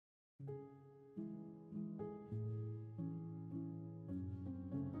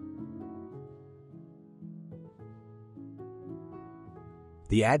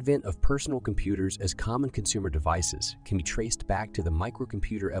The advent of personal computers as common consumer devices can be traced back to the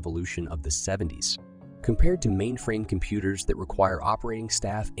microcomputer evolution of the 70s. Compared to mainframe computers that require operating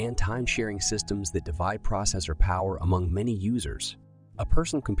staff and time-sharing systems that divide processor power among many users, a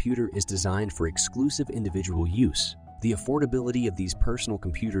personal computer is designed for exclusive individual use. The affordability of these personal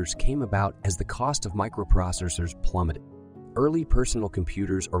computers came about as the cost of microprocessors plummeted. Early personal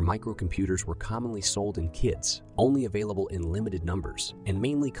computers or microcomputers were commonly sold in kits, only available in limited numbers, and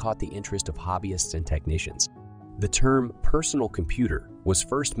mainly caught the interest of hobbyists and technicians. The term personal computer was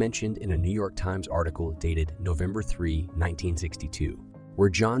first mentioned in a New York Times article dated November 3, 1962, where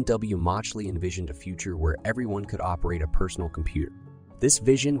John W. Mauchly envisioned a future where everyone could operate a personal computer. This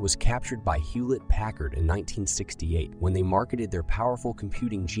vision was captured by Hewlett-Packard in 1968 when they marketed their powerful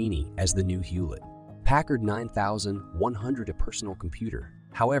computing genie as the new Hewlett Packard 9100, a personal computer.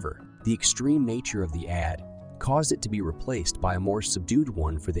 However, the extreme nature of the ad caused it to be replaced by a more subdued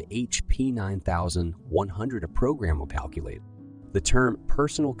one for the HP 9100, a programmable calculator. The term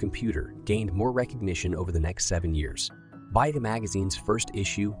personal computer gained more recognition over the next 7 years. Byte magazine's first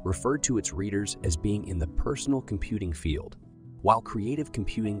issue referred to its readers as being in the personal computing field, while Creative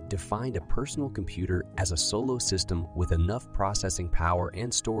Computing defined a personal computer as a solo system with enough processing power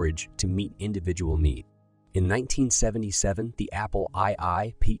and storage to meet individual needs. In 1977, the Apple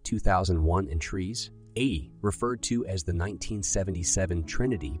II, Pete 2001, and Trees, 80, referred to as the 1977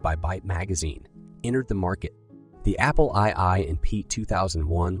 Trinity by Byte magazine, entered the market. The Apple II and Pete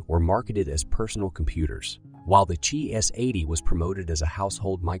 2001 were marketed as personal computers, while the Qi S80 was promoted as a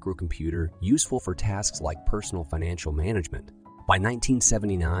household microcomputer useful for tasks like personal financial management. By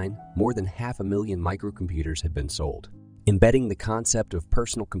 1979, more than 500,000 microcomputers had been sold, embedding the concept of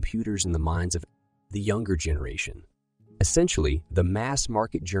personal computers in the minds of the younger generation. Essentially, the mass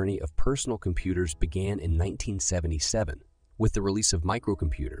market journey of personal computers began in 1977 with the release of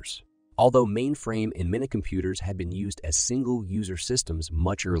microcomputers, although mainframe and minicomputers had been used as single-user systems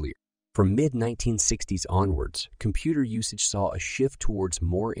much earlier. From mid-1960s onwards, computer usage saw a shift towards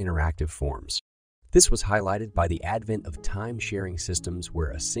more interactive forms. This was highlighted by the advent of time-sharing systems where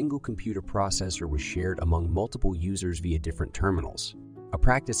a single computer processor was shared among multiple users via different terminals, a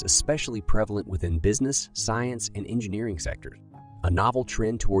practice especially prevalent within business, science, and engineering sectors. A novel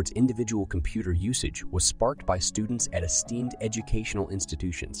trend towards individual computer usage was sparked by students at esteemed educational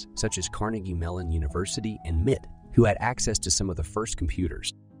institutions such as Carnegie Mellon University and MIT, who had access to some of the first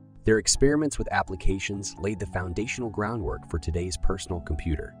computers. Their experiments with applications laid the foundational groundwork for today's personal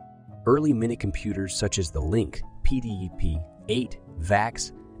computer. Early minicomputers such as the Link, PDEP, 8,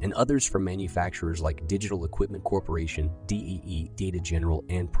 VAX, and others from manufacturers like Digital Equipment Corporation, DEE, Data General,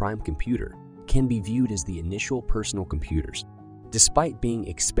 and Prime Computer can be viewed as the initial personal computers. Despite being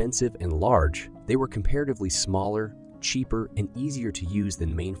expensive and large, they were comparatively smaller, cheaper, and easier to use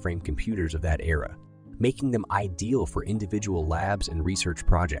than mainframe computers of that era, making them ideal for individual labs and research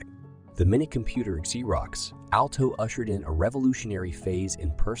projects. The minicomputer Xerox, Alto ushered in a revolutionary phase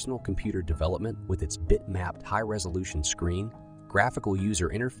in personal computer development with its bit-mapped high-resolution screen, graphical user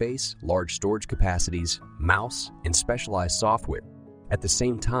interface, large storage capacities, mouse, and specialized software. At the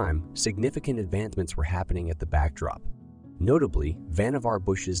same time, significant advancements were happening at the backdrop. Notably, Vannevar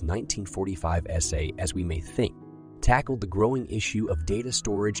Bush's 1945 essay, As We May Think, tackled the growing issue of data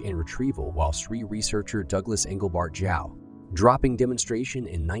storage and retrieval, while SRI researcher Douglas Engelbart Zhao, dropping demonstration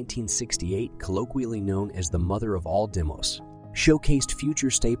in 1968, colloquially known as the mother of all demos, showcased future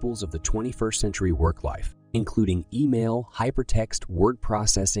staples of the 21st century work life, including email, hypertext, word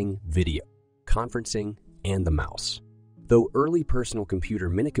processing, video, conferencing, and the mouse. Though early personal computer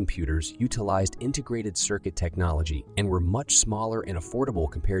minicomputers utilized integrated circuit technology and were much smaller and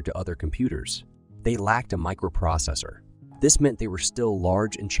affordable compared to other computers, they lacked a microprocessor. This meant they were still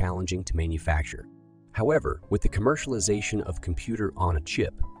large and challenging to manufacture. However, with the commercialization of computer on a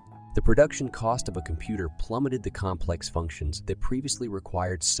chip, the production cost of a computer plummeted. The complex functions that previously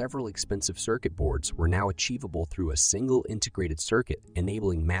required several expensive circuit boards were now achievable through a single integrated circuit,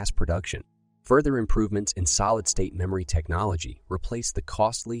 enabling mass production. Further improvements in solid-state memory technology replaced the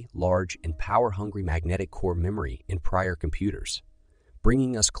costly, large, and power-hungry magnetic core memory in prior computers,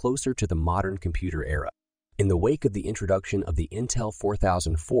 bringing us closer to the modern computer era. In the wake of the introduction of the Intel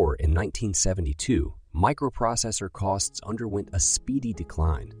 4004 in 1972, microprocessor costs underwent a speedy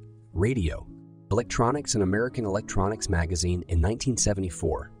decline. Radio, Electronics and American Electronics magazine in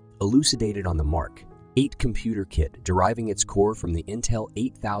 1974 elucidated on the Mark 8 computer kit deriving its core from the Intel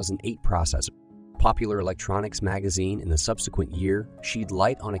 8008 processor. Popular Electronics magazine in the subsequent year shed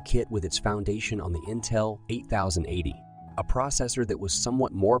light on a kit with its foundation on the Intel 8080. a processor that was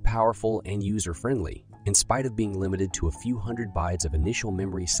somewhat more powerful and user-friendly, in spite of being limited to a few hundred bytes of initial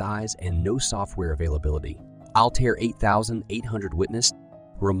memory size and no software availability. Altair 8800 witnessed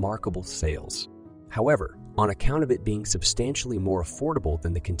remarkable sales. However, on account of it being substantially more affordable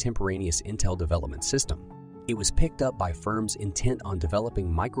than the contemporaneous Intel development system, it was picked up by firms intent on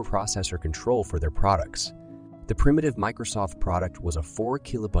developing microprocessor control for their products. The primitive Microsoft product was a 4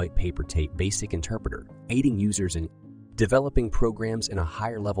 kilobyte paper tape basic interpreter, aiding users in developing programs in a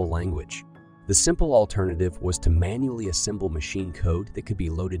higher-level language. The simple alternative was to manually assemble machine code that could be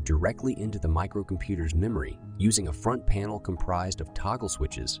loaded directly into the microcomputer's memory using a front panel comprised of toggle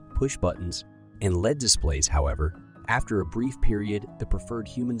switches, push buttons, and LED displays. However, after a brief period, the preferred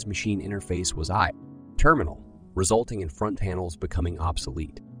humans-machine interface was terminal, resulting in front panels becoming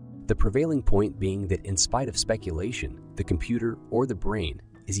obsolete. The prevailing point being that in spite of speculation, the computer or the brain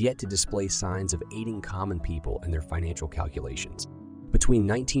is yet to display signs of aiding common people in their financial calculations. Between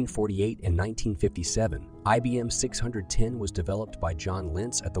 1948 and 1957, IBM 610 was developed by John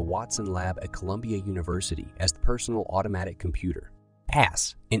Lentz at the Watson Lab at Columbia University as the Personal Automatic Computer,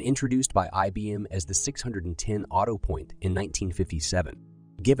 PAS, and introduced by IBM as the 610 AutoPoint in 1957.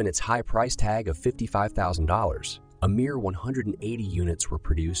 Given its high price tag of $55,000, a mere 180 units were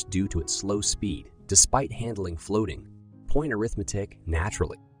produced due to its slow speed, despite handling floating point arithmetic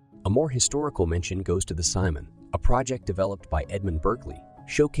naturally. A more historical mention goes to the Simon, a project developed by Edmund Berkeley,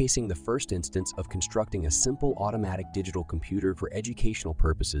 showcasing the first instance of constructing a simple automatic digital computer for educational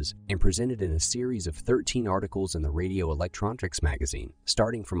purposes and presented in a series of 13 articles in the Radio Electronics magazine,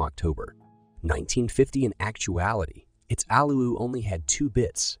 starting from October 1950. In actuality, its ALU only had 2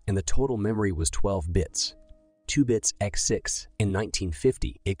 bits and the total memory was 12 bits. 2 bits x6. In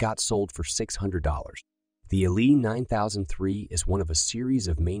 1950, it got sold for $600. The Elite 9003 is one of a series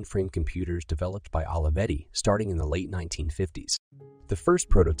of mainframe computers developed by Olivetti starting in the late 1950s. The first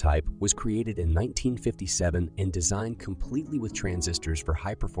prototype was created in 1957 and designed completely with transistors for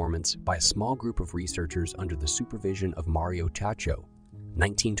high performance by a small group of researchers under the supervision of Mario Chacho,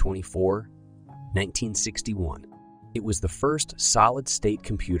 1924-1961. It was the first solid-state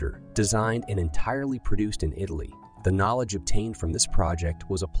computer designed and entirely produced in Italy. The knowledge obtained from this project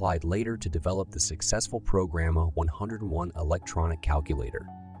was applied later to develop the successful Programma 101 electronic calculator.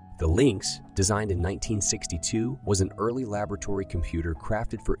 The Lynx, designed in 1962, was an early laboratory computer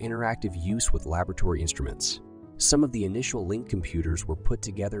crafted for interactive use with laboratory instruments. Some of the initial Lynx computers were put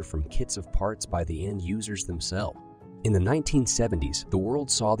together from kits of parts by the end users themselves. In the 1970s, the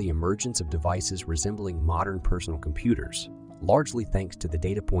world saw the emergence of devices resembling modern personal computers, largely thanks to the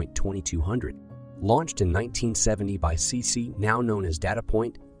DataPoint 2200. Launched in 1970 by CC, now known as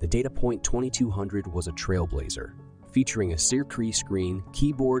DataPoint, the DataPoint 2200 was a trailblazer, featuring a circuitry screen,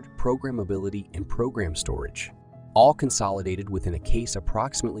 keyboard, programmability, and program storage, all consolidated within a case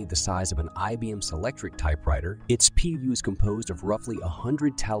approximately the size of an IBM Selectric typewriter. Its PU is composed of roughly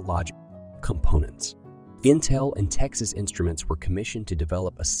 100 TAL logic components. Intel and Texas Instruments were commissioned to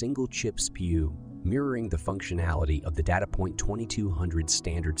develop a single-chip CPU, mirroring the functionality of the DataPoint 2200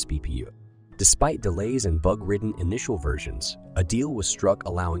 standard CPU. Despite delays and bug-ridden initial versions, a deal was struck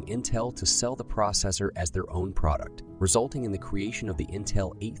allowing Intel to sell the processor as their own product, resulting in the creation of the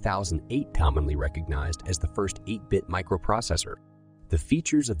Intel 8008, commonly recognized as the first 8-bit microprocessor. The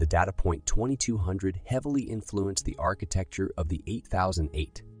features of the DataPoint 2200 heavily influenced the architecture of the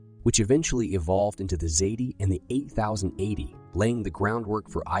 8008, which eventually evolved into the Zadie and the 8080, laying the groundwork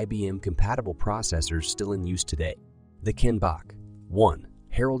for IBM-compatible processors still in use today. The Kenbach 1,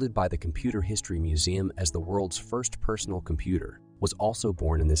 heralded by the Computer History Museum as the world's first personal computer, was also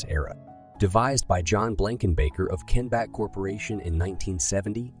born in this era. Devised by John Blankenbaker of Kenbach Corporation in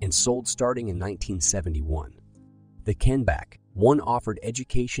 1970 and sold starting in 1971. The Kenbach 1 offered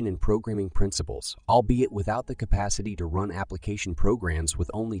education and programming principles, albeit without the capacity to run application programs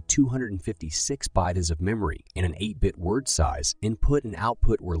with only 256 bytes of memory and an 8-bit word size. Input and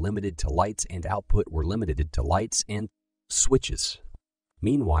output were limited to lights and output were limited to lights and switches.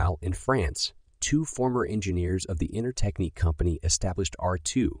 Meanwhile, in France, 2 former engineers of the Intertechnique company established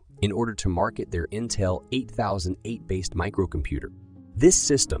R2 in order to market their Intel 8008-based microcomputer. This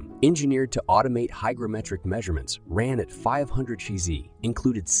system, engineered to automate hygrometric measurements, ran at 500 Cz,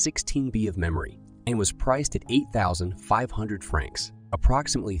 included 16 B of memory, and was priced at 8,500 francs,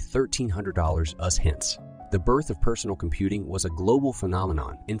 approximately $1,300 US hence. The birth of personal computing was a global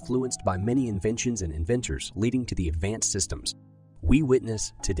phenomenon influenced by many inventions and inventors leading to the advanced systems we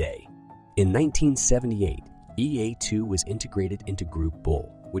witness today. In 1978, EA2 was integrated into Group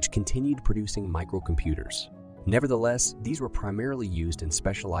Bull, which continued producing microcomputers. Nevertheless, these were primarily used in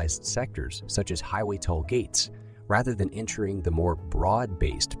specialized sectors such as highway toll gates, rather than entering the more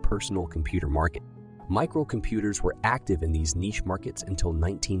broad-based personal computer market. Microcomputers were active in these niche markets until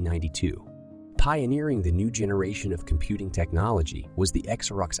 1992. Pioneering the new generation of computing technology was the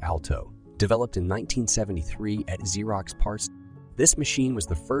Xerox Alto, developed in 1973 at Xerox PARC. This machine was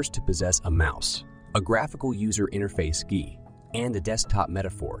the first to possess a mouse, a graphical user interface GUI, and a desktop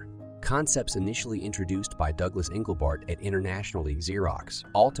metaphor. Concepts initially introduced by Douglas Engelbart at Internationally Xerox,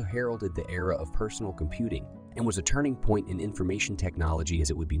 Alto heralded the era of personal computing and was a turning point in information technology as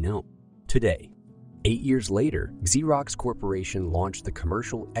it would be known. Today, 8 years later, Xerox Corporation launched the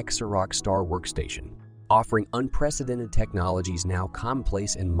commercial Xerox Star Workstation, offering unprecedented technologies now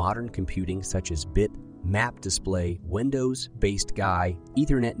commonplace in modern computing such as bit, map display, Windows-based GUI,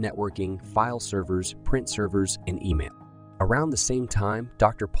 Ethernet networking, file servers, print servers, and email. Around the same time,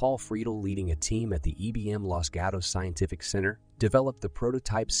 Dr. Paul Friedel, leading a team at the IBM Los Gatos Scientific Center, developed the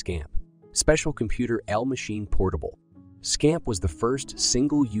prototype SCAMP, Special Computer L Machine Portable. SCAMP was the first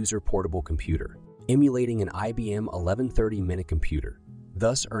single-user portable computer, emulating an IBM 1130 minicomputer,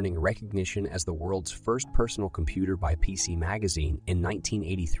 thus earning recognition as the world's first personal computer by PC Magazine in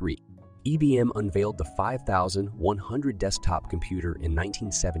 1983. IBM unveiled the 5100 desktop computer in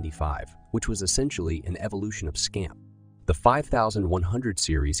 1975, which was essentially an evolution of SCAMP. The 5100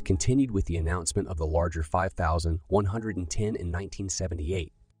 series continued with the announcement of the larger 5110 in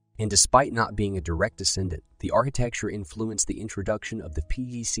 1978, and despite not being a direct descendant, the architecture influenced the introduction of the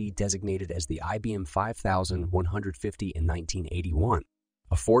PC designated as the IBM 5150 in 1981.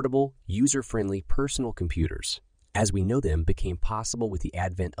 Affordable, user-friendly personal computers, as we know them, became possible with the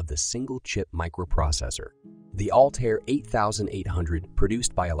advent of the single-chip microprocessor. The Altair 8800,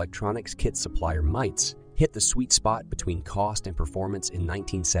 produced by electronics kit supplier Mites, hit the sweet spot between cost and performance in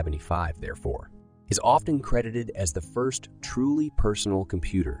 1975, therefore, is often credited as the first truly personal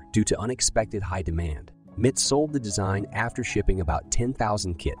computer due to unexpected high demand. MIT sold the design after shipping about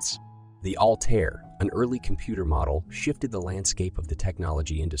 10,000 kits. The Altair, an early computer model, shifted the landscape of the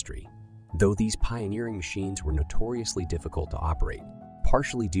technology industry, though these pioneering machines were notoriously difficult to operate,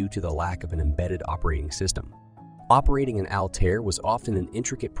 partially due to the lack of an embedded operating system. Operating an Altair was often an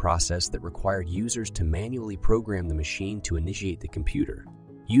intricate process that required users to manually program the machine to initiate the computer.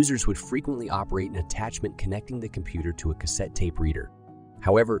 Users would frequently operate an attachment connecting the computer to a cassette tape reader.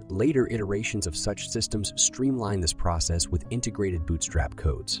 However, later iterations of such systems streamlined this process with integrated bootstrap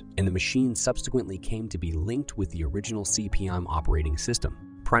codes, and the machine subsequently came to be linked with the original CP/M operating system,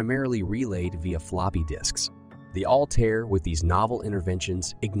 primarily relayed via floppy disks. The Altair, with these novel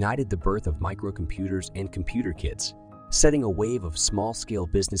interventions, ignited the birth of microcomputers and computer kits, setting a wave of small-scale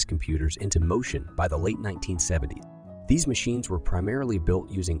business computers into motion by the late 1970s. These machines were primarily built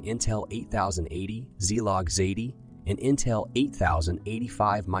using Intel 8080, Zilog Zadie, and Intel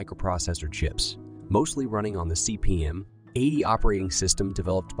 8085 microprocessor chips, mostly running on the CP/M-80 operating system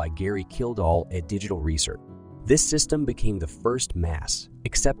developed by Gary Kildall at Digital Research. This system became the first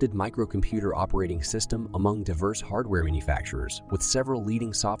mass-accepted microcomputer operating system among diverse hardware manufacturers, with several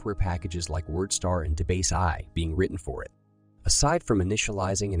leading software packages like WordStar and BCIs being written for it. Aside from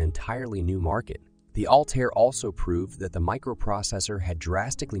initializing an entirely new market, the Altair also proved that the microprocessor had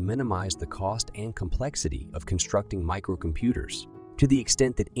drastically minimized the cost and complexity of constructing microcomputers, to the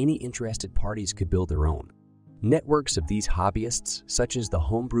extent that any interested parties could build their own. Networks of these hobbyists, such as the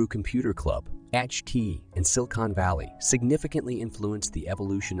Homebrew Computer Club, HKey, and Silicon Valley, significantly influenced the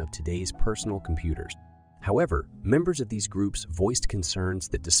evolution of today's personal computers. However, members of these groups voiced concerns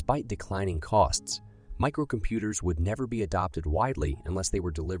that despite declining costs, microcomputers would never be adopted widely unless they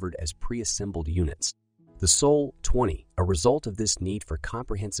were delivered as pre-assembled units. The Sol 20, a result of this need for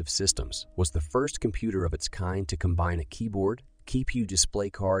comprehensive systems, was the first computer of its kind to combine a keyboard, CPU display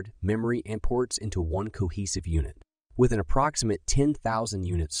card, memory, and ports into one cohesive unit. With an approximate 10,000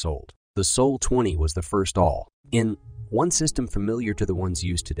 units sold, the Sol 20 was the first all-in-one system familiar to the ones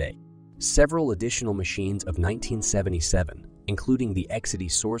used today. Several additional machines of 1977, including the Exidy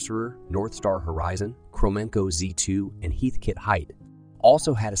Sorcerer, Northstar Horizon, Kromenko Z2, and Heathkit Height,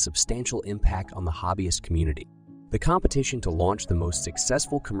 also had a substantial impact on the hobbyist community. The competition to launch the most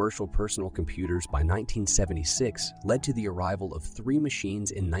successful commercial personal computers by 1976 led to the arrival of three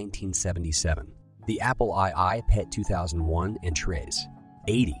machines in 1977, the Apple II PET 2001 and Trace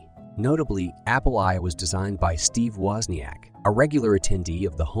 80. Notably, Apple I was designed by Steve Wozniak, a regular attendee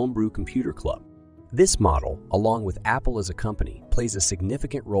of the Homebrew Computer Club. This model, along with Apple as a company, plays a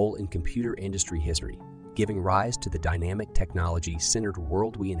significant role in computer industry history, giving rise to the dynamic technology-centered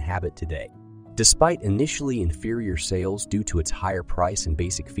world we inhabit today. Despite initially inferior sales due to its higher price and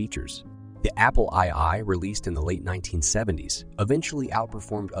basic features, The Apple II, released in the late 1970s, eventually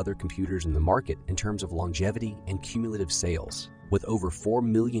outperformed other computers in the market in terms of longevity and cumulative sales, with over 4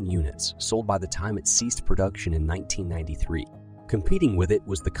 million units sold by the time it ceased production in 1993. Competing with it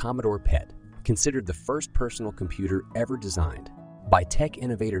was the Commodore PET, considered the first personal computer ever designed by tech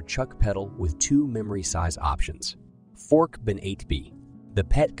innovator Chuck Peddle with 2 memory size options. Fork bin 8B. The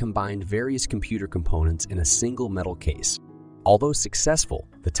PET combined various computer components in a single metal case. Although successful,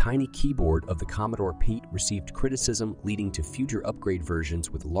 the tiny keyboard of the Commodore PET received criticism, leading to future upgrade versions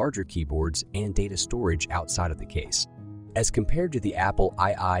with larger keyboards and data storage outside of the case. As compared to the Apple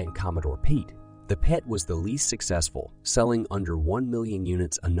II and Commodore PET, the PET was the least successful, selling under 1 million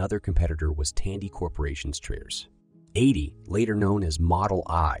units. Another competitor was Tandy Corporation's Triers 80, later known as Model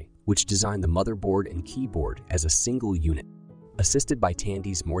I, which designed the motherboard and keyboard as a single unit. Assisted by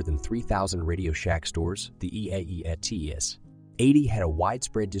Tandy's more than 3,000 Radio Shack stores, the EAETS, 80 had a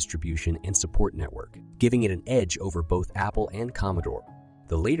widespread distribution and support network, giving it an edge over both Apple and Commodore.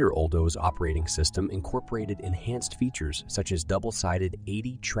 The later Oldo's operating system incorporated enhanced features such as double-sided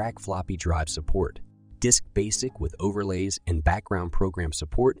 80-track floppy drive support, Disk Basic with overlays and background program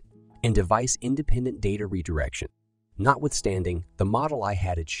support, and device-independent data redirection. Notwithstanding, the Model I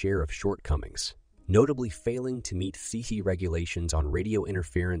had its share of shortcomings, notably failing to meet CC regulations on radio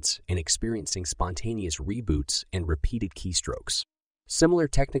interference and experiencing spontaneous reboots and repeated keystrokes. Similar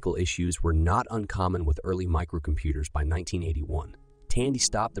technical issues were not uncommon with early microcomputers. By 1981, Tandy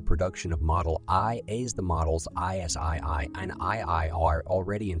stopped the production of Model I as the models ISII and II are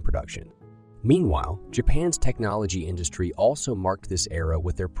already in production. Meanwhile, Japan's technology industry also marked this era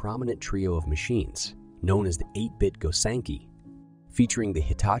with their prominent trio of machines, known as the 8-bit Gosanki, featuring the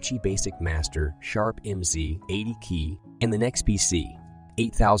Hitachi Basic Master Sharp MZ80 key and the Next PC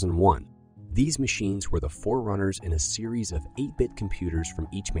 8001. These machines were the forerunners in a series of 8-bit computers from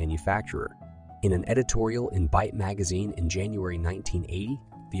each manufacturer. In an editorial in Byte magazine in January 1980,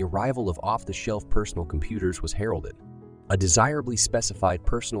 the arrival of off-the-shelf personal computers was heralded. A desirably specified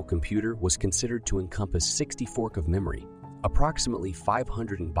personal computer was considered to encompass 64 KB of memory, approximately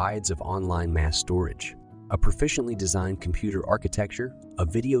 500 bytes of online mass storage, a proficiently designed computer architecture, a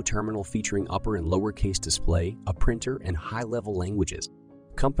video terminal featuring upper and lowercase display, a printer, and high-level languages.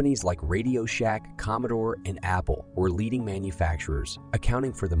 Companies like Radio Shack, Commodore, and Apple were leading manufacturers,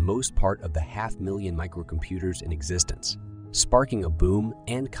 accounting for the most part of the 500,000 microcomputers in existence, sparking a boom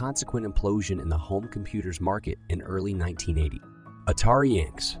and consequent implosion in the home computers market in early 1980. Atari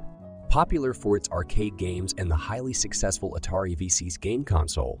Inc., popular for its arcade games and the highly successful Atari VCS game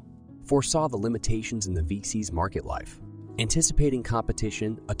console, foresaw the limitations in the VC's market life. Anticipating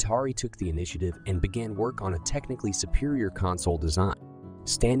competition, Atari took the initiative and began work on a technically superior console design.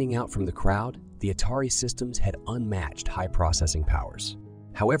 Standing out from the crowd, the Atari systems had unmatched high processing powers.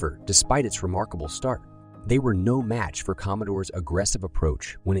 However, despite its remarkable start, they were no match for Commodore's aggressive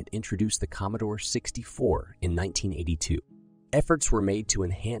approach when it introduced the Commodore 64 in 1982. Efforts were made to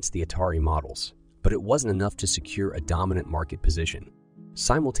enhance the Atari models, but it wasn't enough to secure a dominant market position.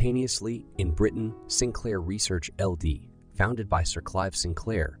 Simultaneously, in Britain, Sinclair Research LD, founded by Sir Clive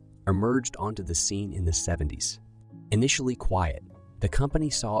Sinclair, emerged onto the scene in the 70s. Initially quiet, the company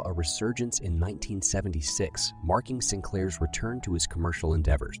saw a resurgence in 1976, marking Sinclair's return to his commercial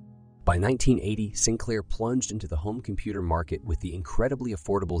endeavors. By 1980, Sinclair plunged into the home computer market with the incredibly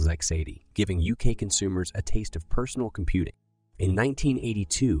affordable ZX80, giving UK consumers a taste of personal computing. In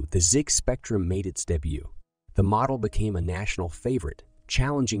 1982, the ZX Spectrum made its debut. The model became a national favorite,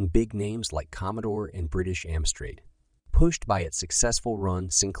 challenging big names like Commodore and British Amstrad. Pushed by its successful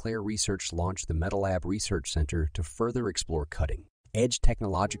run, Sinclair Research launched the MetaLab Research Center to further explore cutting-edge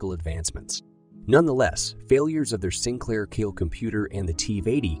technological advancements. Nonetheless, failures of their Sinclair Kale computer and the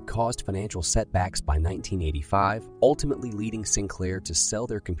TIV-80 caused financial setbacks by 1985, ultimately leading Sinclair to sell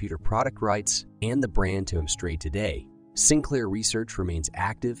their computer product rights and the brand to Amstrad. Today, Sinclair Research remains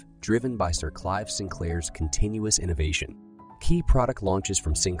active, driven by Sir Clive Sinclair's continuous innovation. Key product launches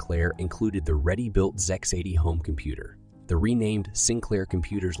from Sinclair included the ready-built ZX80 home computer, the renamed Sinclair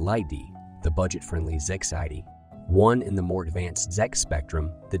Computers Lite, the budget-friendly ZX80, one in the more advanced ZX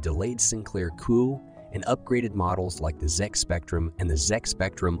Spectrum, the delayed Sinclair Cool, and upgraded models like the ZX Spectrum and the ZX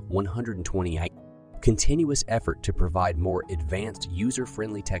Spectrum 120i. Continuous effort to provide more advanced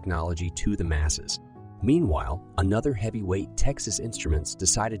user-friendly technology to the masses. Meanwhile, another heavyweight, Texas Instruments,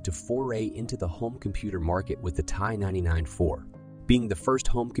 decided to foray into the home computer market with the TI 99-4. Being the first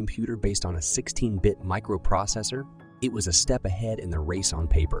home computer based on a 16-bit microprocessor, it was a step ahead in the race on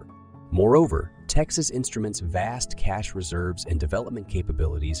paper. Moreover, Texas Instruments' vast cash reserves and development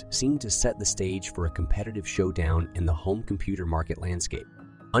capabilities seemed to set the stage for a competitive showdown in the home computer market landscape.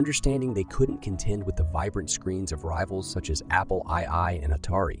 Understanding they couldn't contend with the vibrant screens of rivals such as Apple II and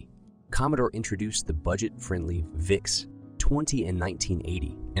Atari, Commodore introduced the budget-friendly VIC-20 in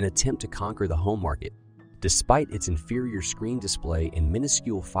 1980, an attempt to conquer the home market. Despite its inferior screen display and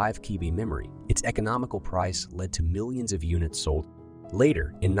minuscule 5 KB memory, its economical price led to millions of units sold.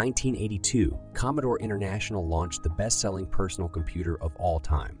 Later, in 1982, Commodore International launched the best-selling personal computer of all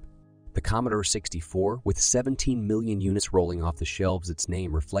time. The Commodore 64, with 17 million units rolling off the shelves, its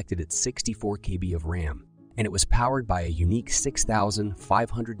name reflected its 64 KB of RAM, and it was powered by a unique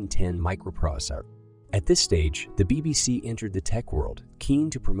 6510 microprocessor. At this stage, the BBC entered the tech world, keen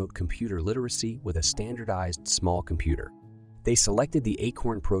to promote computer literacy with a standardized small computer. They selected the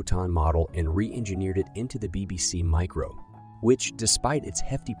Acorn Proton model and re-engineered it into the BBC Micro, which, despite its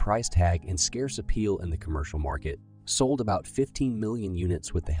hefty price tag and scarce appeal in the commercial market, sold about 15 million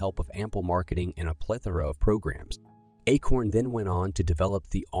units with the help of ample marketing and a plethora of programs. Acorn then went on to develop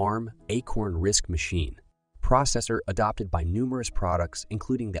the ARM Acorn RISC machine processor adopted by numerous products,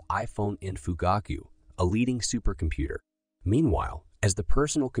 including the iPhone and Fugaku, a leading supercomputer. Meanwhile, as the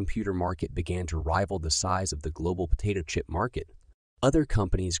personal computer market began to rival the size of the global potato chip market, other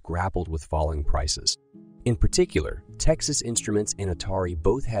companies grappled with falling prices. In particular, Texas Instruments and Atari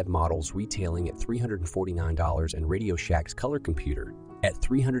both had models retailing at $349 and Radio Shack's color computer at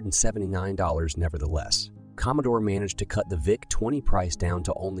 $379 nevertheless. Commodore managed to cut the VIC-20 price down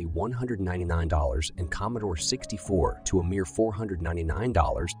to only $199 and Commodore 64 to a mere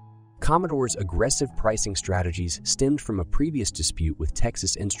 $499. Commodore's aggressive pricing strategies stemmed from a previous dispute with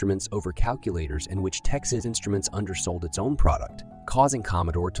Texas Instruments over calculators in which Texas Instruments undersold its own product, causing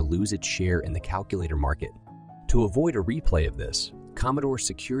Commodore to lose its share in the calculator market. To avoid a replay of this, Commodore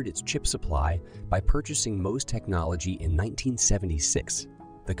secured its chip supply by purchasing Mohs Technology in 1976.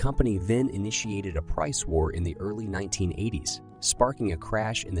 The company then initiated a price war in the early 1980s, sparking a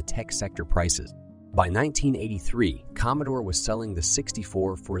crash in the tech sector prices. By 1983, Commodore was selling the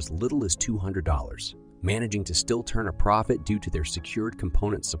 64 for as little as $200, managing to still turn a profit due to their secured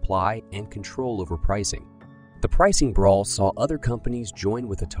component supply and control over pricing. The pricing brawl saw other companies join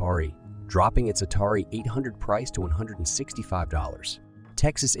with Atari, dropping its Atari 800 price to $165.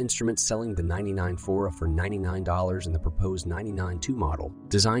 Texas Instruments selling the 99-4 for $99 and the proposed 99-2 model,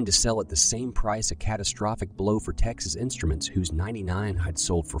 designed to sell at the same price, a catastrophic blow for Texas Instruments, whose 99 had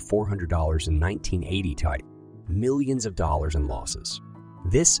sold for $400 in 1980 type. Millions of dollars in losses.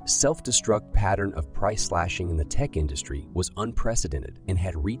 This self-destruct pattern of price slashing in the tech industry was unprecedented and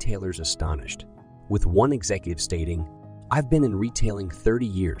had retailers astonished, with one executive stating, "I've been in retailing 30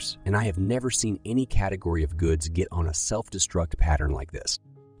 years, and I have never seen any category of goods get on a self-destruct pattern like this."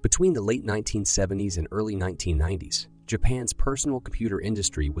 Between the late 1970s and early 1990s, Japan's personal computer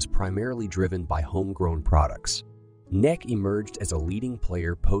industry was primarily driven by homegrown products. NEC emerged as a leading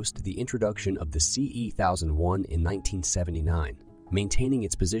player post the introduction of the CE-1001 in 1979, maintaining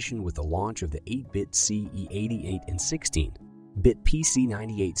its position with the launch of the 8-bit CE-88 and 16-bit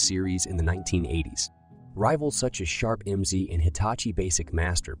PC-98 series in the 1980s. Rivals such as Sharp MZ and Hitachi Basic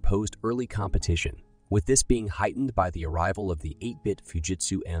Master posed early competition, with this being heightened by the arrival of the 8-bit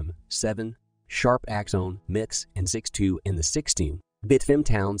Fujitsu M7, Sharp Axone, Mix, and Zix2, and the 16-bit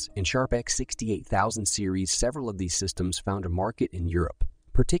Femtowns and Sharp X68000 series. Several of these systems found a market in Europe,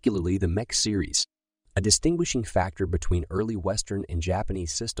 particularly the Mech series. A distinguishing factor between early Western and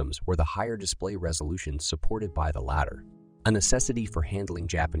Japanese systems were the higher display resolutions supported by the latter, a necessity for handling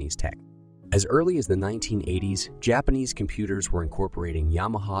Japanese tech. As early as the 1980s, Japanese computers were incorporating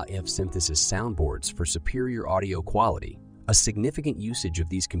Yamaha F synthesis soundboards for superior audio quality. A significant usage of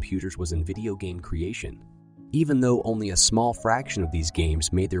these computers was in video game creation. Even though only a small fraction of these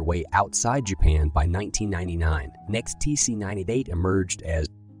games made their way outside Japan, by 1999, NEC's TC-98 emerged as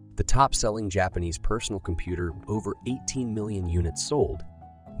the top-selling Japanese personal computer with over 18 million units sold.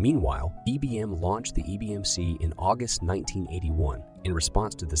 Meanwhile, IBM launched the IBM-C in August 1981 in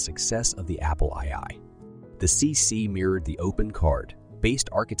response to the success of the Apple II. The CC mirrored the open card-based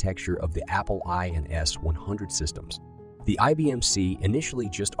architecture of the Apple I and S100 systems. The IBM-C, initially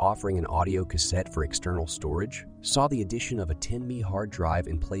just offering an audio cassette for external storage, saw the addition of a 10 MB hard drive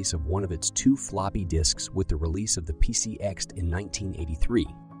in place of one of its 2 floppy disks with the release of the PC-X in 1983.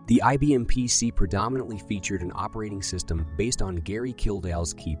 The IBM PC predominantly featured an operating system based on Gary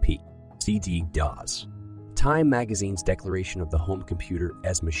Kildale's KP CD-DOS. Time magazine's declaration of the home computer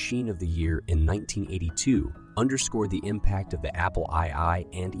as Machine of the Year in 1982 underscored the impact of the Apple II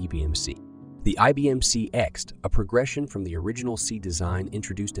and IBM-C. The IBM-C X, a progression from the original C design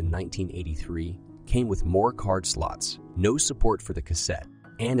introduced in 1983, came with more card slots, no support for the cassette,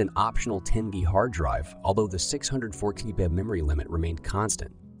 and an optional 10 MB hard drive, although the 604 KB memory limit remained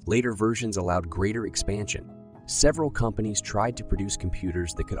constant. Later versions allowed greater expansion. Several companies tried to produce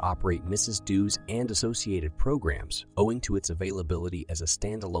computers that could operate Mrs. Do's and associated programs, owing to its availability as a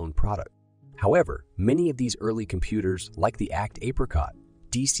standalone product. However, many of these early computers, like the ACT Apricot,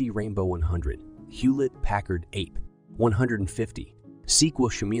 DC Rainbow 100, Hewlett-Packard Ape 150, Sequel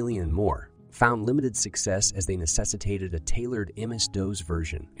Chameleon and more, found limited success as they necessitated a tailored MS-DOS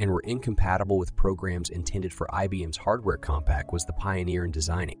version and were incompatible with programs intended for IBM's hardware. Compaq was the pioneer in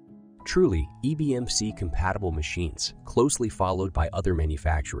designing truly EBMC-compatible machines, closely followed by other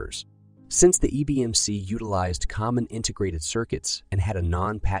manufacturers. Since the EBMC utilized common integrated circuits and had a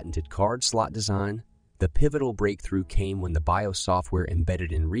non-patented card slot design, the pivotal breakthrough came when the BIOS software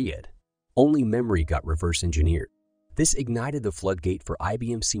embedded in RIAD. Only memory got reverse engineered. This ignited the floodgate for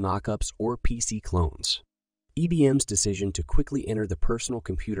IBMC mockups or PC clones. IBM's decision to quickly enter the personal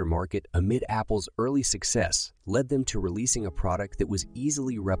computer market amid Apple's early success led them to releasing a product that was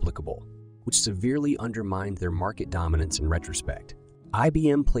easily replicable, which severely undermined their market dominance in retrospect.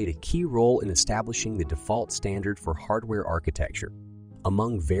 IBM played a key role in establishing the default standard for hardware architecture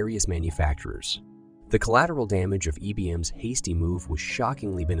among various manufacturers. The collateral damage of IBM's hasty move was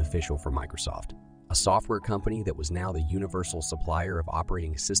shockingly beneficial for Microsoft, a software company that was now the universal supplier of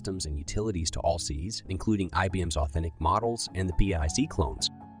operating systems and utilities to all CEs, including IBM's authentic models and the BCI clones.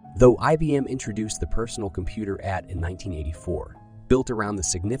 Though IBM introduced the personal computer in 1984, built around the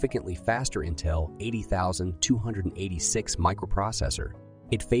significantly faster Intel 80286 microprocessor,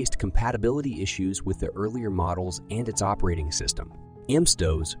 it faced compatibility issues with the earlier models and its operating system.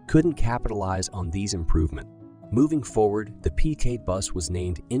 MS-DOS couldn't capitalize on these improvements. Moving forward, the PK bus was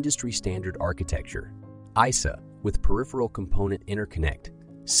named Industry Standard Architecture, ISA, with Peripheral Component Interconnect,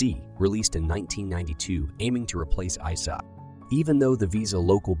 C, released in 1992, aiming to replace ISA. Even though the Visa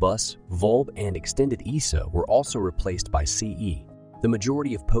Local Bus, VULB, and extended ISA were also replaced by CE, the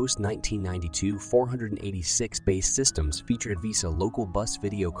majority of post-1992 486-based systems featured Visa Local Bus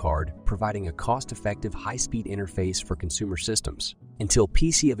Video Card, providing a cost-effective high-speed interface for consumer systems, until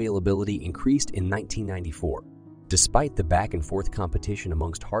PC availability increased in 1994. Despite the back-and-forth competition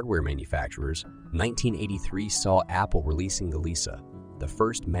amongst hardware manufacturers, 1983 saw Apple releasing the Lisa, the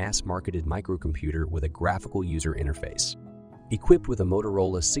first mass-marketed microcomputer with a graphical user interface. Equipped with a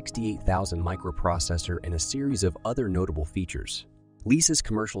Motorola 68000 microprocessor and a series of other notable features, Lisa's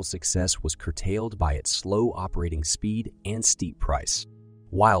commercial success was curtailed by its slow operating speed and steep price.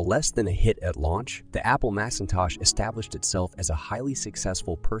 While less than a hit at launch, the Apple Macintosh established itself as a highly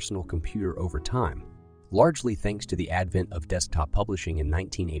successful personal computer over time, largely thanks to the advent of desktop publishing in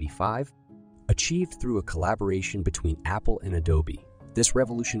 1985, achieved through a collaboration between Apple and Adobe. This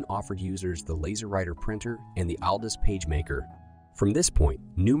revolution offered users the LaserWriter printer and the Aldus PageMaker. From this point,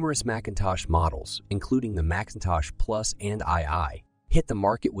 numerous Macintosh models, including the Macintosh Plus and II, hit the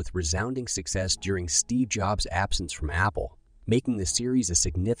market with resounding success during Steve Jobs' absence from Apple, making the series a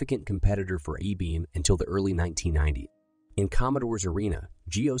significant competitor for IBM until the early 1990s. In Commodore's arena,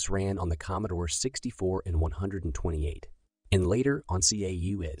 GEOS ran on the Commodore 64 and 128, and later on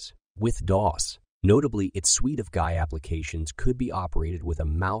CAUs, with DOS. Notably, its suite of GUI applications could be operated with a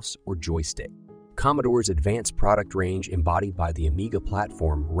mouse or joystick. Commodore's advanced product range, embodied by the Amiga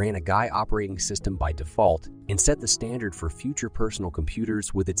platform, ran a GUI operating system by default and set the standard for future personal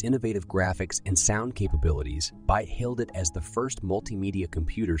computers with its innovative graphics and sound capabilities. Byte hailed it as the first multimedia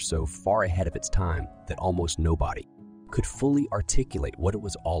computer so far ahead of its time that almost nobody could fully articulate what it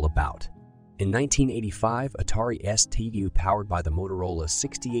was all about. In 1985, Atari ST, powered by the Motorola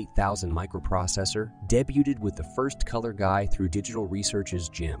 68000 microprocessor, debuted with the first color GUI through Digital Research's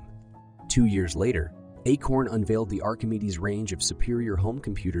GIM. 2 years later, Acorn unveiled the Archimedes range of superior home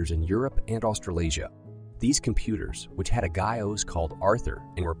computers in Europe and Australasia. These computers, which had a GUI OS called Arthur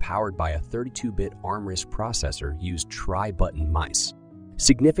and were powered by a 32-bit ARM RISC processor, used tri-button mice.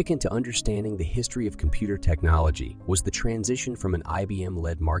 Significant to understanding the history of computer technology was the transition from an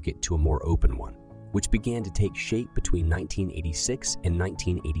IBM-led market to a more open one, which began to take shape between 1986 and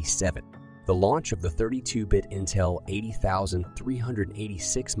 1987. The launch of the 32-bit Intel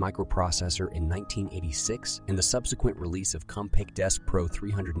 80386 microprocessor in 1986 and the subsequent release of Compaq Desk Pro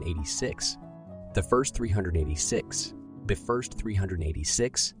 386, the first 386,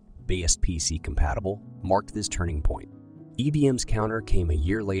 BSPC compatible, marked this turning point. IBM's counter came a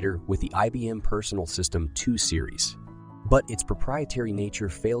year later with the IBM Personal System 2 series, but its proprietary nature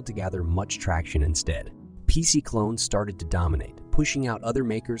failed to gather much traction instead. PC clones started to dominate, pushing out other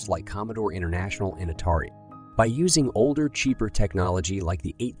makers like Commodore International and Atari. By using older, cheaper technology like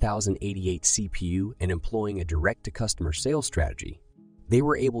the 8088 CPU and employing a direct-to-customer sales strategy, they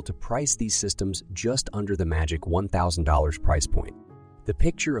were able to price these systems just under the magic $1,000 price point. The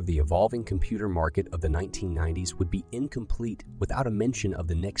picture of the evolving computer market of the 1990s would be incomplete without a mention of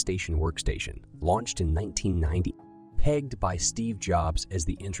the NextStation workstation, launched in 1990, pegged by Steve Jobs as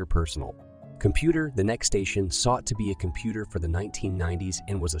the interpersonal computer. The NextStation sought to be a computer for the 1990s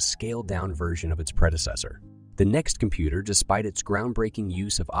and was a scaled-down version of its predecessor. The Next computer, despite its groundbreaking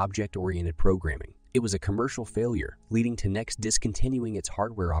use of object-oriented programming, it was a commercial failure, leading to Next discontinuing its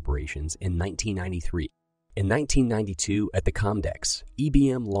hardware operations in 1993. In 1992, at the Comdex,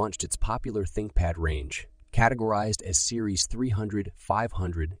 IBM launched its popular ThinkPad range, categorized as Series 300,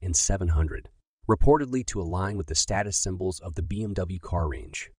 500, and 700, reportedly to align with the status symbols of the BMW car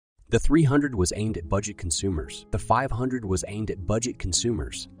range. The 300 was aimed at budget consumers, the 500 was aimed at budget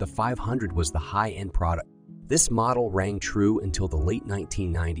consumers, the 500 was the high-end product. This model rang true until the late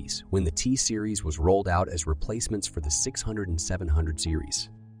 1990s, when the T-Series was rolled out as replacements for the 600 and 700 series.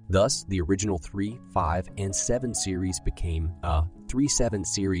 Thus, the original 3, 5, and 7 series became a 3.7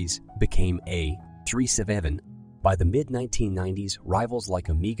 series became a 3.7. By the mid-1990s, rivals like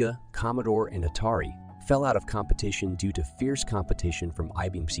Amiga, Commodore, and Atari fell out of competition due to fierce competition from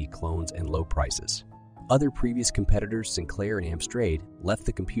IBM clones and low prices. Other previous competitors, Sinclair and Amstrad, left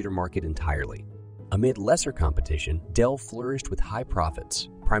the computer market entirely. Amid lesser competition, Dell flourished with high profits,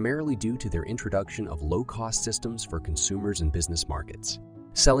 primarily due to their introduction of low-cost systems for consumers and business markets.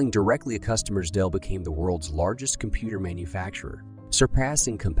 Selling directly to customers, Dell became the world's largest computer manufacturer,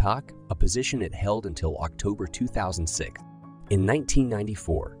 surpassing Compaq, a position it held until October 2006. In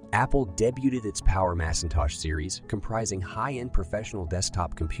 1994, Apple debuted its Power Macintosh series, comprising high-end professional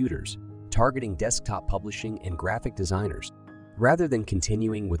desktop computers, targeting desktop publishing and graphic designers. Rather than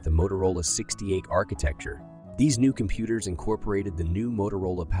continuing with the Motorola 68 architecture, these new computers incorporated the new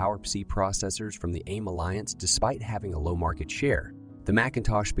Motorola PowerPC processors from the AIM Alliance. Despite having a low market share, the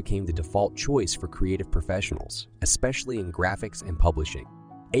Macintosh became the default choice for creative professionals, especially in graphics and publishing.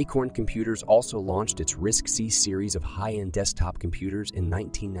 Acorn Computers also launched its RISC-C series of high-end desktop computers in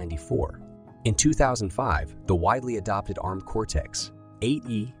 1994. In 2005, the widely adopted ARM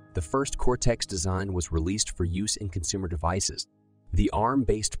Cortex-8E, the first Cortex design, was released for use in consumer devices. The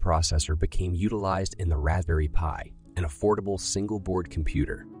ARM-based processor became utilized in the Raspberry Pi, an affordable single-board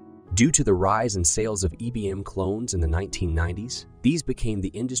computer. Due to the rise in sales of IBM clones in the 1990s, these became the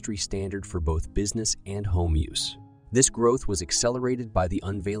industry standard for both business and home use. This growth was accelerated by the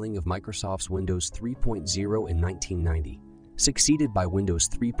unveiling of Microsoft's Windows 3.0 in 1990, succeeded by Windows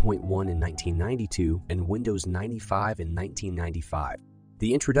 3.1 in 1992 and Windows 95 in 1995.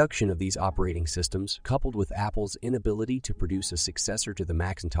 The introduction of these operating systems, coupled with Apple's inability to produce a successor to the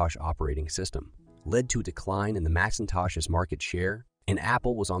Macintosh operating system, led to a decline in the Macintosh's market share, and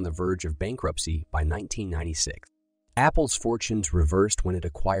Apple was on the verge of bankruptcy by 1996. Apple's fortunes reversed when it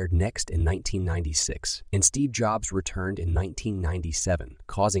acquired Next in 1996, and Steve Jobs returned in 1997,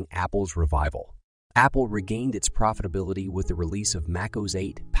 causing Apple's revival. Apple regained its profitability with the release of Mac OS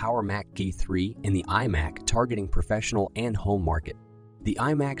 8, Power Mac G3, and the iMac, targeting professional and home market. The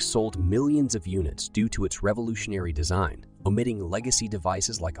iMac sold millions of units due to its revolutionary design, omitting legacy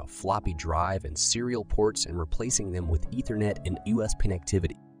devices like a floppy drive and serial ports and replacing them with Ethernet and USB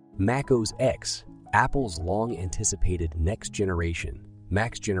connectivity. Mac OS X, Apple's long-anticipated next-generation,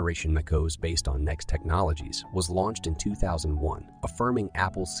 Max-generation Mac OS based on Next technologies, was launched in 2001, affirming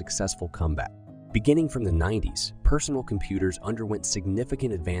Apple's successful comeback. Beginning from the 90s, personal computers underwent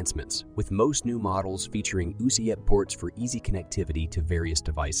significant advancements, with most new models featuring USB ports for easy connectivity to various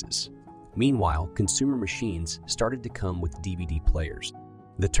devices. Meanwhile, consumer machines started to come with DVD players.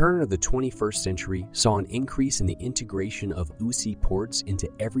 The turn of the 21st century saw an increase in the integration of USB ports into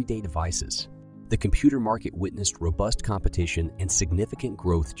everyday devices. The computer market witnessed robust competition and significant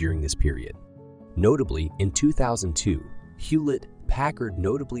growth during this period. Notably, in 2002, Hewlett-Packard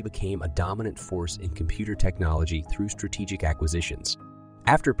notably became a dominant force in computer technology through strategic acquisitions.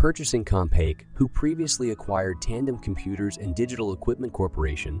 After purchasing Compaq, who previously acquired Tandem Computers and Digital Equipment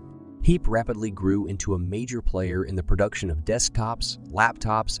Corporation, HEAP rapidly grew into a major player in the production of desktops,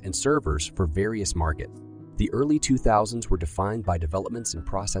 laptops, and servers for various markets. The early 2000s were defined by developments in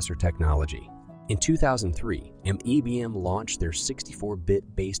processor technology. In 2003, IBM launched their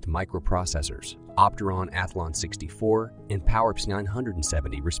 64-bit based microprocessors, Opteron Athlon 64 and PowerPC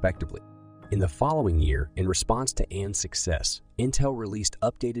 970 respectively. In the following year, in response to AMD's success, Intel released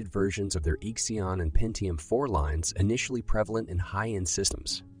updated versions of their Xeon and Pentium 4 lines initially prevalent in high-end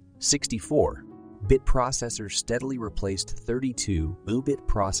systems. 64-bit processors steadily replaced 32-bit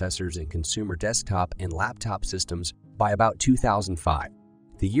processors in consumer desktop and laptop systems by about 2005.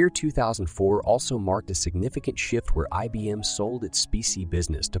 The year 2004 also marked a significant shift where IBM sold its PC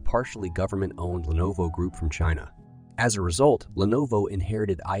business to partially government-owned Lenovo Group from China. As a result, Lenovo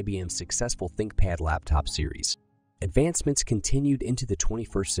inherited IBM's successful ThinkPad laptop series. Advancements continued into the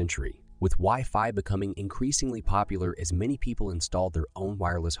 21st century, with Wi-Fi becoming increasingly popular as many people installed their own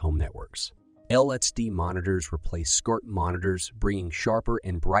wireless home networks. LCD monitors replaced SCRT monitors, bringing sharper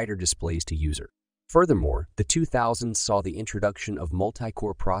and brighter displays to users. Furthermore, the 2000s saw the introduction of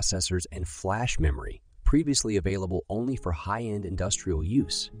multi-core processors and flash memory, previously available only for high-end industrial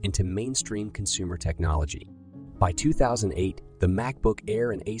use, into mainstream consumer technology. By 2008, the MacBook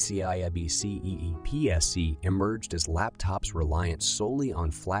Air and ACI BCIs emerged as laptops reliant solely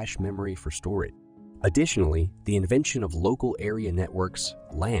on flash memory for storage. Additionally, the invention of local area networks,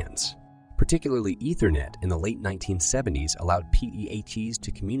 LANs, particularly Ethernet in the late 1970s, allowed PEHs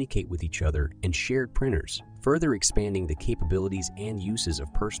to communicate with each other and shared printers, further expanding the capabilities and uses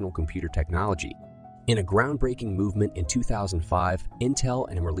of personal computer technology. In a groundbreaking movement in 2005,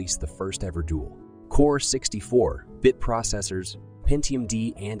 Intel released the first-ever dual-core 64-bit processors, Pentium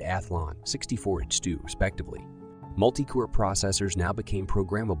D and Athlon 64H2 respectively. Multi-core processors now became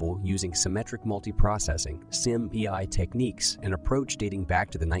programmable using symmetric multiprocessing (SIMPI) techniques, an approach dating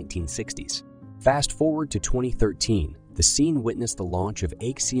back to the 1960s. Fast forward to 2013, the scene witnessed the launch of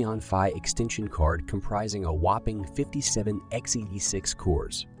Xeon Phi extension card comprising a whopping 57 x86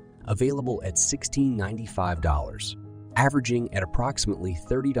 cores, available at $1,695, averaging at approximately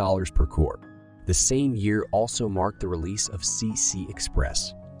 $30 per core. The same year also marked the release of CC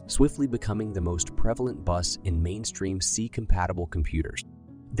Express, swiftly becoming the most prevalent bus in mainstream C-compatible computers.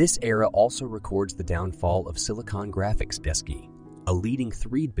 This era also records the downfall of Silicon Graphics Desktop, a leading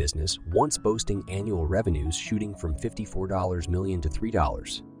 3D business once boasting annual revenues shooting from $54 million to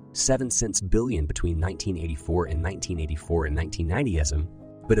 $3.07 billion between 1984 and 1990,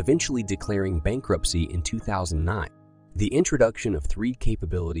 but eventually declaring bankruptcy in 2009. The introduction of 3D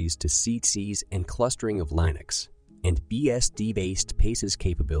capabilities to CCs and clustering of Linux, and BSD-based PACE's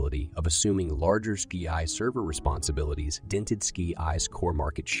capability of assuming larger SCI server responsibilities dented SCI's core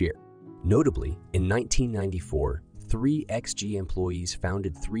market share. Notably, in 1994, 3XG employees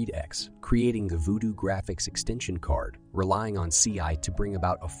founded 3DX, creating the Voodoo Graphics extension card, relying on CI to bring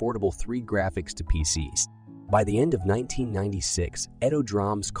about affordable 3D graphics to PCs. By the end of 1996,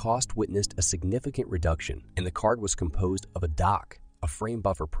 Edo-Drom's cost witnessed a significant reduction, and the card was composed of a dock, a frame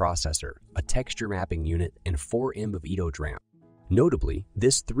buffer processor, a texture mapping unit, and 4 MB of Edo-Dram. Notably,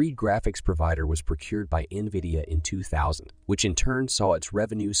 this 3D graphics provider was procured by NVIDIA in 2000, which in turn saw its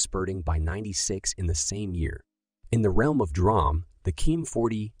revenues spurting by 96 in the same year. In the realm of DRAM, the KEM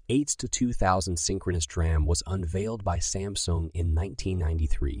 40 8-2000 synchronous DRAM was unveiled by Samsung in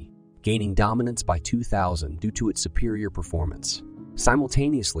 1993, gaining dominance by 2000 due to its superior performance.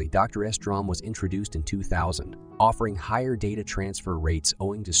 Simultaneously, Dr. S DRAM was introduced in 2000, offering higher data transfer rates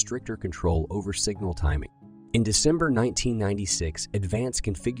owing to stricter control over signal timing. In December 1996, Advanced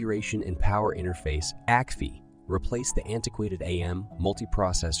Configuration and Power Interface (ACFI) replaced the antiquated AM,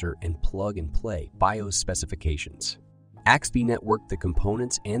 multiprocessor, and plug-and-play BIOS specifications. ACFI networked the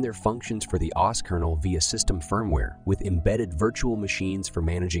components and their functions for the OS kernel via system firmware with embedded virtual machines for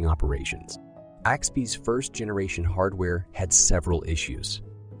managing operations. ACFI's first-generation hardware had several issues,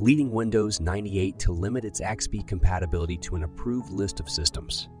 leading Windows 98 to limit its ACFI compatibility to an approved list of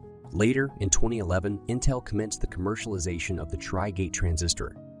systems. Later, in 2011, Intel commenced the commercialization of the Tri-Gate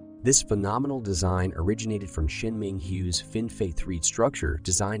transistor. This phenomenal design originated from Shin-Ming Hu's FinFET 3D structure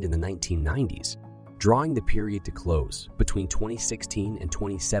designed in the 1990s. Drawing the period to close, between 2016 and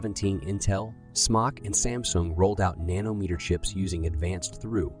 2017, Intel, SMOC, and Samsung rolled out nanometer chips using advanced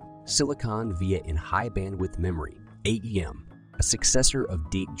through-silicon via in high-bandwidth memory, AEM, a successor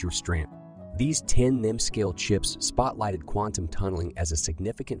of DRAM. These 10 nm-scale chips spotlighted quantum tunneling as a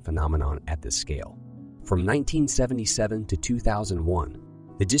significant phenomenon at this scale. From 1977 to 2001,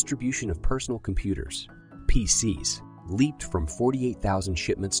 the distribution of personal computers, PCs, leaped from 48,000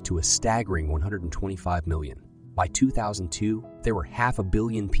 shipments to a staggering 125 million. By 2002, there were 500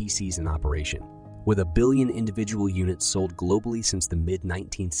 million PCs in operation, with 1 billion individual units sold globally since the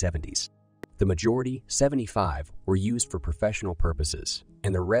mid-1970s. The majority, 75, were used for professional purposes,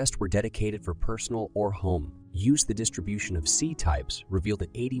 and the rest were dedicated for personal or home use. The distribution of C-types revealed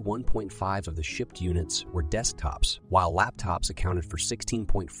that 81.5% of the shipped units were desktops, while laptops accounted for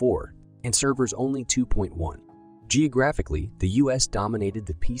 16.4% and servers only 2.1%. Geographically, the U.S. dominated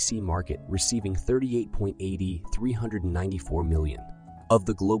the PC market, receiving 394 million of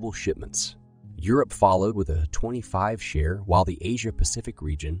the global shipments. Europe followed with a 25% share, while the Asia-Pacific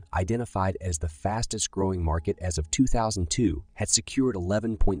region, identified as the fastest-growing market as of 2002, had secured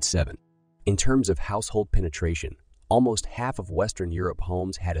 11.7%. In terms of household penetration, almost half of Western Europe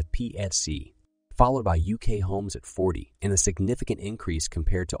homes had a PC. followed by UK homes at 40, and a significant increase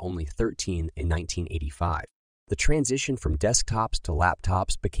compared to only 13 in 1985. The transition from desktops to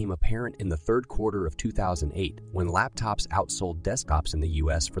laptops became apparent in the third quarter of 2008 when laptops outsold desktops in the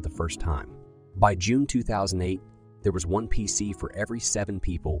US for the first time. By June 2008, there was one PC for every 7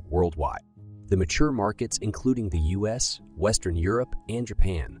 people worldwide. The mature markets, including the US, Western Europe, and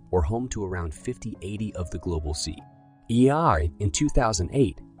Japan, were home to around 50-80 of the global CEI. In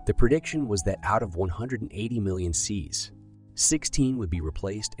 2008, the prediction was that out of 180 million Cs, 16 would be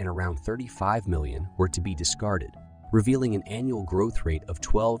replaced and around 35 million were to be discarded, revealing an annual growth rate of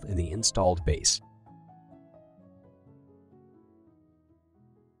 12 in the installed base.